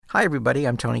Hi, everybody.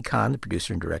 I'm Tony Kahn, the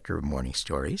producer and director of Morning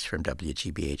Stories from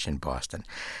WGBH in Boston.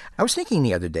 I was thinking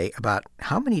the other day about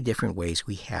how many different ways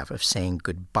we have of saying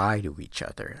goodbye to each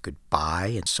other.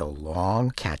 Goodbye and so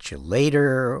long, catch you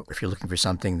later, if you're looking for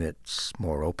something that's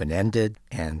more open-ended,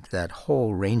 and that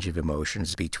whole range of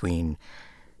emotions between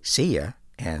see ya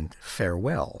and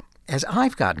farewell. As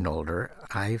I've gotten older,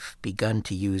 I've begun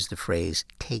to use the phrase,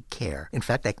 take care. In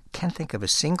fact, I can't think of a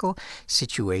single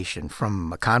situation,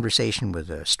 from a conversation with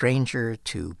a stranger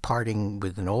to parting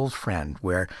with an old friend,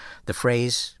 where the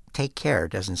phrase, take care,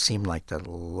 doesn't seem like the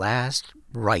last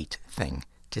right thing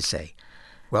to say.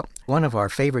 Well, one of our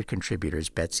favorite contributors,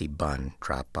 Betsy Bunn,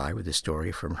 dropped by with a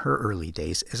story from her early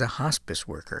days as a hospice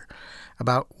worker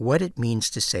about what it means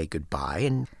to say goodbye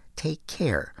and take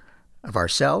care of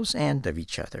ourselves and of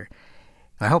each other.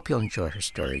 I hope you'll enjoy her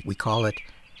story. We call it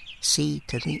See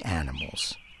to the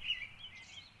Animals.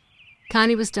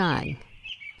 Connie was dying,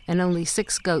 and only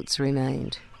 6 goats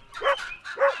remained.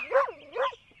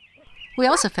 We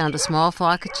also found a small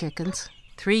flock of chickens,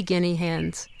 3 guinea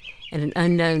hens, and an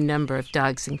unknown number of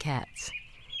dogs and cats.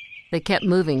 They kept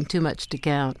moving, too much to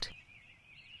count.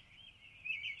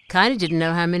 Connie didn't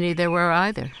know how many there were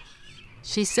either.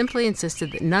 She simply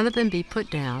insisted that none of them be put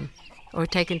down or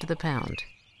taken to the pound.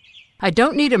 "I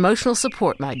don't need emotional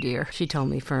support, my dear," she told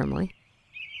me firmly.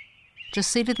 "Just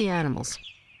see to the animals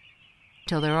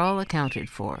till they're all accounted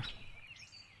for."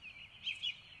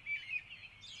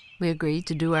 We agreed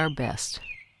to do our best.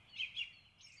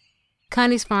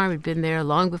 Connie's farm had been there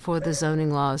long before the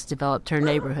zoning laws developed her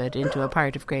neighborhood into a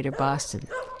part of Greater Boston.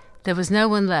 There was no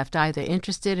one left either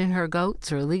interested in her goats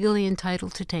or legally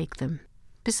entitled to take them.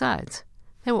 Besides,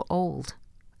 they were old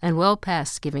and well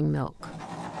past giving milk.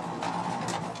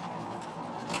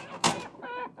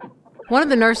 One of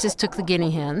the nurses took the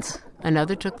guinea hens,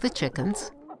 another took the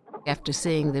chickens. After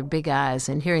seeing their big eyes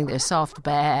and hearing their soft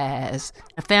baas,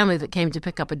 a family that came to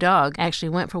pick up a dog actually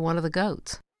went for one of the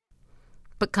goats.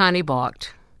 But Connie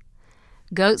balked.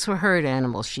 Goats were herd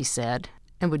animals, she said,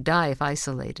 and would die if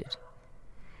isolated.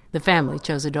 The family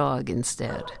chose a dog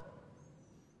instead.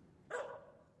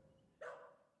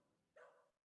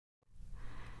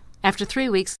 After 3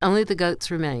 weeks, only the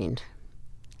goats remained.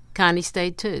 Connie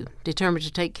stayed too, determined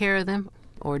to take care of them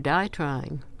or die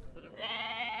trying.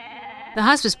 The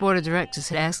hospice board of directors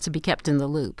had asked to be kept in the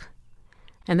loop.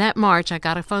 And that March, I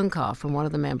got a phone call from one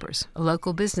of the members, a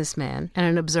local businessman and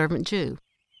an observant Jew.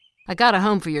 "I got a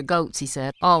home for your goats," he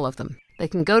said, "all of them. They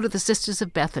can go to the Sisters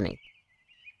of Bethany.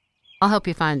 I'll help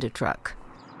you find a truck."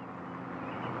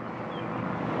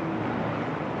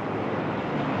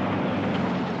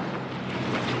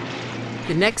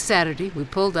 The next Saturday, we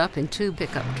pulled up in 2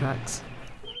 pickup trucks.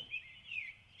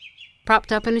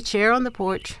 Propped up in a chair on the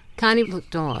porch, Connie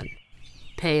looked on,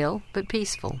 pale but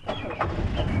peaceful.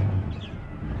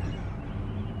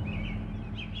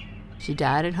 She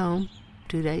died at home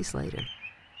 2 days later.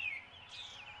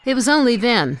 It was only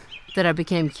then that I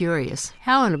became curious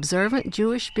how an observant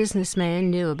Jewish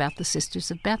businessman knew about the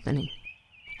Sisters of Bethany.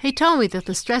 He told me that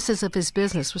the stresses of his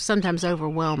business were sometimes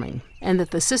overwhelming, and that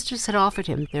the sisters had offered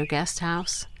him their guest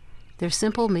house, their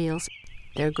simple meals,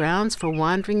 their grounds for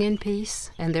wandering in peace,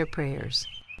 and their prayers.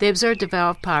 They observed a vow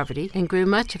of poverty and grew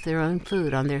much of their own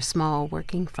food on their small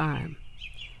working farm.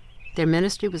 Their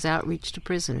ministry was outreach to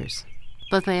prisoners,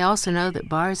 but they also know that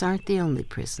bars aren't the only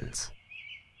prisons.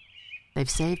 They've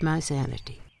saved my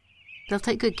sanity. They'll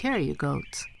take good care of your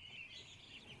goats.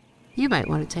 You might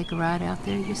want to take a ride out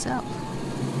there yourself.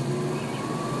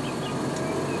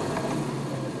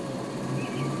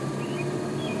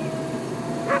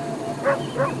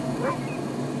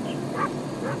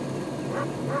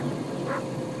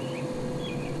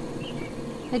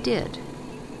 I did.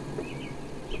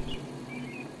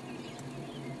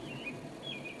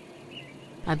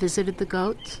 I visited the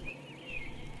goats.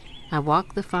 I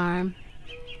walked the farm.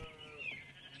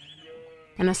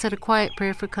 And I said a quiet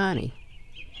prayer for Connie,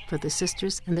 for the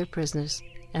sisters and their prisoners,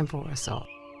 and for us all.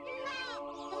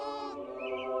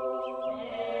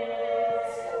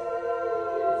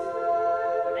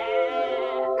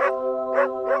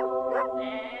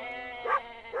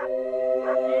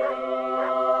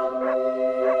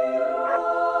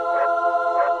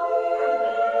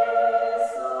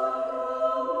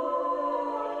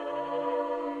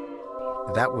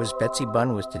 That was Betsy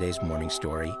Bunn with today's morning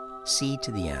story, See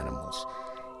to the Animals.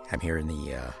 I'm here in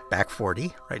the back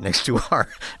 40, right next to our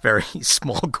very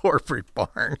small corporate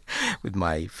barn with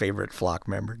my favorite flock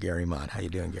member, Gary Mott. How you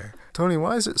doing, Gary? Tony,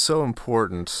 why is it so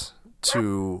important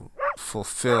to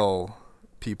fulfill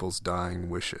people's dying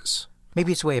wishes?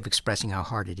 Maybe it's a way of expressing how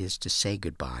hard it is to say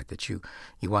goodbye, that you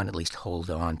want to at least hold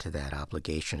on to that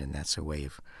obligation, and that's a way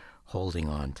of holding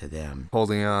on to them.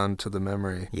 Holding on to the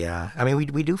memory. Yeah. I mean,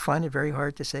 we do find it very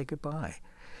hard to say goodbye.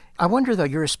 I wonder, though,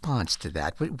 your response to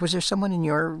that. Was there someone in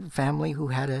your family who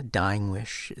had a dying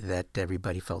wish that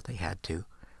everybody felt they had to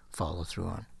follow through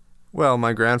on? Well,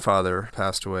 my grandfather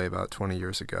passed away about 20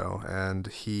 years ago, and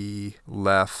he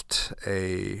left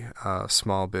a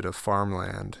small bit of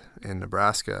farmland in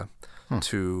Nebraska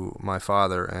to my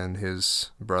father and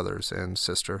his brothers and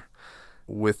sister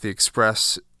with the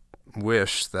express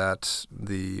wish that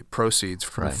the proceeds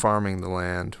from farming the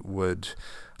land would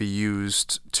be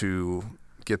used to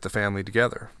get the family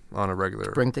together on a regular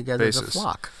basis. Bring together the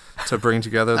flock. To bring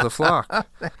together the flock.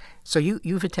 So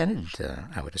you've attended,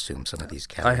 I would assume, some of these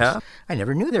gatherings. I have. I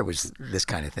never knew there was this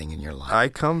kind of thing in your life. I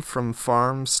come from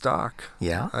farm stock.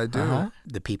 Yeah? I do.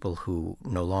 The people who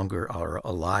no longer are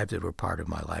alive that were part of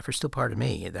my life are still part of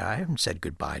me. I haven't said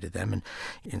goodbye to them, and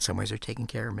in some ways they're taking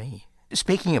care of me.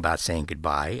 Speaking about saying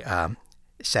goodbye,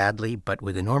 sadly, but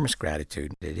with enormous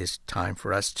gratitude, it is time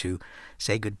for us to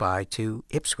say goodbye to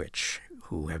Ipswich,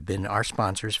 who have been our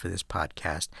sponsors for this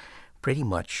podcast pretty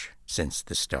much since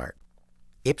the start.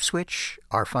 Ipswich,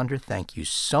 our funder, thank you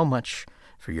so much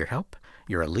for your help.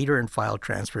 You're a leader in file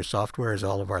transfer software, as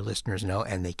all of our listeners know,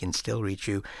 and they can still reach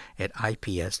you at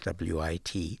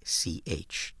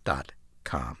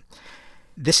ipswitch.com.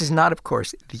 This is not, of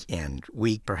course, the end.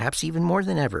 We, perhaps even more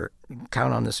than ever,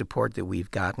 count on the support that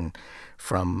we've gotten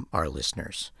from our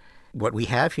listeners. What we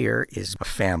have here is a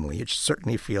family. It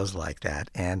certainly feels like that,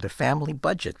 and a family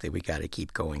budget that we got to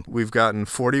keep going. We've gotten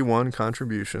 41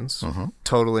 contributions,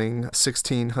 totaling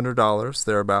 $1,600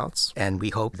 thereabouts. And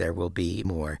we hope there will be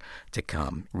more to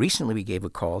come. Recently, we gave a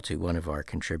call to one of our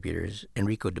contributors,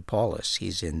 Enrico DePaulis.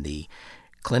 He's in the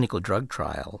clinical drug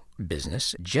trial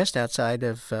business just outside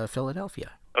of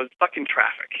Philadelphia. I was stuck in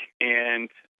traffic, and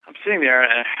I'm sitting there,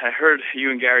 and I heard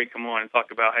you and Gary come on and talk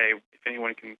about, hey, if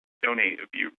anyone can donate, it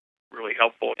would be really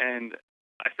helpful. And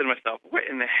I said to myself, what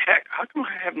in the heck? How come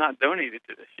I have not donated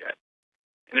to this yet?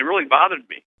 And it really bothered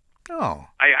me. Oh.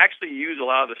 I actually use a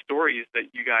lot of the stories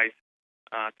that you guys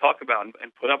talk about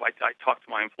and put up. I talk to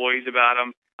my employees about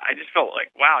them. I just felt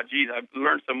like, wow, geez, I've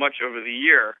learned so much over the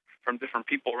year from different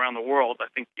people around the world.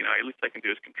 I think, at least I can do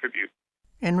is contribute.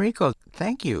 Enrico,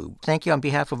 thank you. Thank you on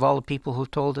behalf of all the people who've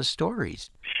told us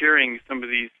stories. Hearing some of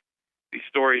these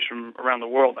stories from around the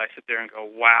world, I sit there and go,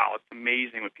 wow, it's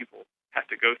amazing what people have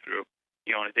to go through,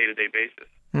 on a day-to-day basis.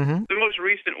 Mm-hmm. The most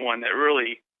recent one that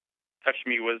really touched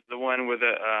me was the one with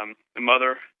the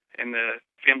mother and the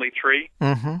family tree.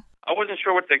 Mm-hmm. I wasn't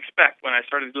sure what to expect when I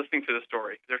started listening to the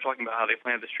story. They're talking about how they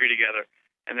planted this tree together,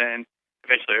 and then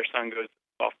eventually her son goes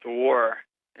off to war,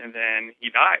 and then he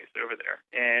dies over there.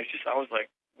 And it's just, I was like,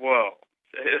 whoa.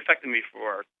 It affected me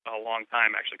for a long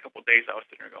time, actually. A couple of days I was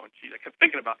sitting there going, geez, I kept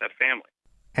thinking about that family.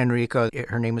 Enrico,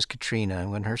 her name was Katrina,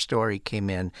 and when her story came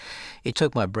in, it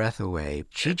took my breath away.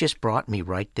 She just brought me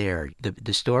right there.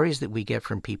 The stories that we get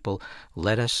from people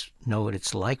let us know what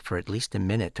it's like for at least a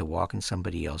minute to walk in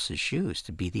somebody else's shoes,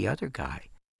 to be the other guy.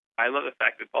 I love the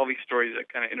fact that all these stories that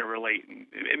kind of interrelate, and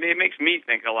it makes me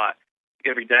think a lot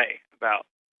every day about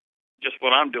just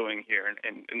what I'm doing here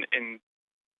and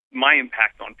my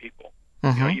impact on people.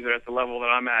 Mm-hmm. Either at the level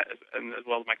that I'm at as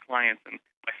well as my clients and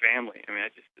my family. I mean,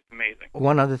 it's amazing.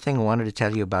 One other thing I wanted to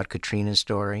tell you about Katrina's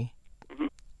story. Mm-hmm.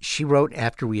 She wrote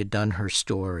after we had done her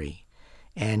story,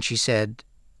 and she said,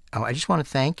 I just want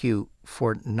to thank you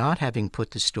for not having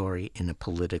put the story in a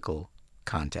political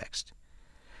context.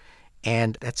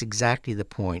 And that's exactly the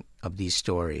point of these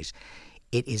stories.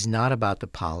 It is not about the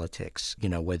politics,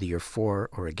 whether you're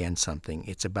for or against something.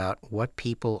 It's about what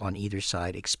people on either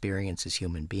side experience as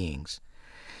human beings.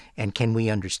 And can we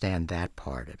understand that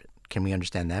part of it? Can we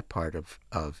understand that part of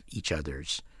each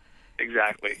other's,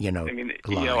 exactly. lives?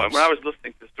 When I was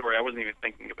listening to the story, I wasn't even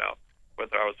thinking about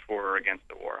whether I was for or against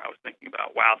the war. I was thinking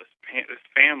about, wow, this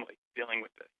family dealing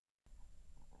with this.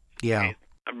 Yeah.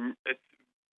 It's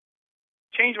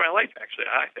changed my life, actually,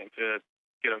 I think, to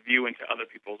get a view into other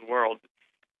people's world. It's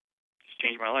just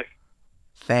changed my life.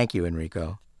 Thank you,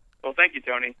 Enrico. Well, thank you,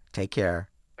 Tony. Take care.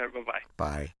 Bye-bye.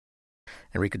 Bye.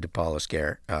 Enrico DePaulis,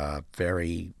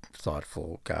 very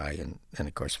thoughtful guy and,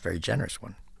 of course, a very generous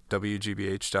one.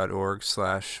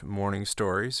 WGBH.org/morning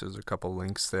stories. There's a couple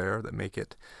links there that make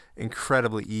it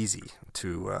incredibly easy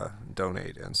to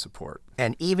donate and support.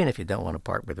 And even if you don't want to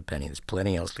part with a penny, there's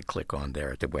plenty else to click on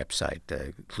there at the website,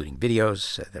 including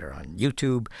videos that are on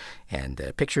YouTube and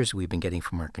pictures we've been getting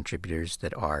from our contributors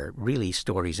that are really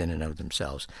stories in and of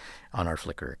themselves on our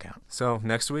Flickr account. So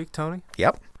next week, Tony?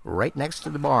 Yep, right next to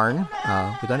the barn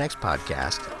with our next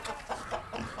podcast.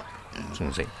 As soon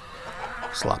as they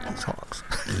slop these hogs.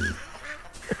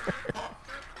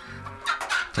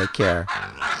 Take care.